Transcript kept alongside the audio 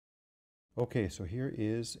Okay, so here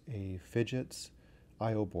is a Phidgets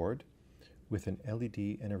I/O board with an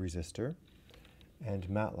LED and a resistor and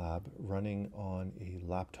MATLAB running on a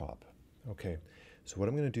laptop. Okay, so what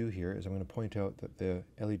I'm going to do here is I'm going to point out that the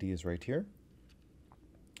LED is right here.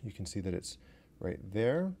 You can see that it's right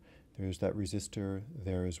there. There's that resistor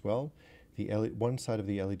there as well. The one side of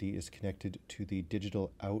the LED is connected to the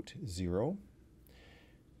digital out 0.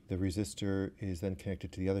 The resistor is then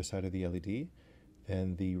connected to the other side of the LED.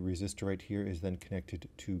 Then the resistor right here is then connected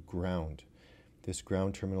to ground. This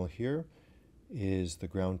ground terminal here is the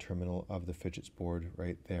ground terminal of the Phidgets board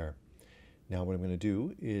right there. Now what I'm going to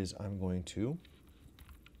do is I'm going to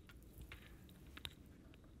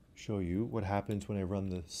show you what happens when I run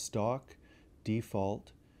the stock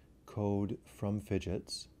default code from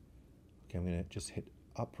Phidgets. Okay, I'm going to just hit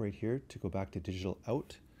up right here to go back to digital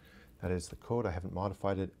out. That is the code. I haven't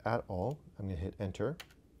modified it at all. I'm going to hit enter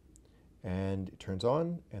and it turns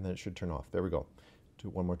on and then it should turn off. There we go. Do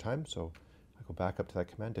it one more time. So I go back up to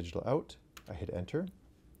that command, digital out. I hit enter.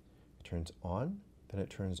 It turns on, then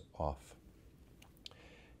it turns off.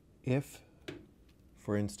 If,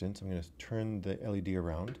 for instance, I'm going to turn the LED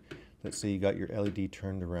around. Let's say you got your LED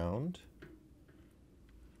turned around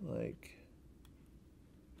like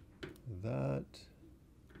that.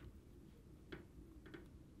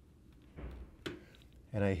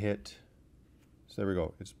 And I hit, so there we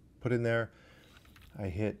go. It's put in there.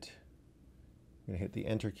 I'm going to hit the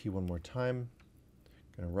enter key one more time.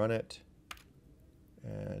 I'm going to run it.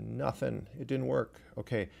 And nothing, it didn't work.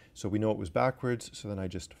 Okay, so we know it was backwards, so then I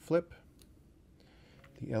just flip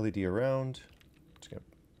the LED around. Just gonna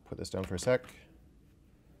put this down for a sec.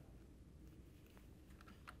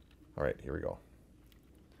 All right, here we go.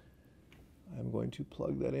 I'm going to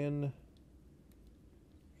plug that in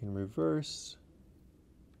reverse.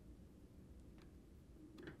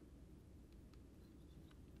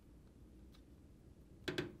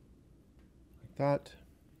 Like that.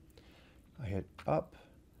 I hit up,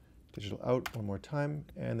 digital out one more time,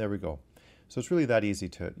 and there we go. So it's really that easy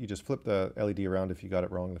you just flip the LED around if you got it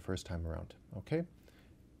wrong the first time around, okay?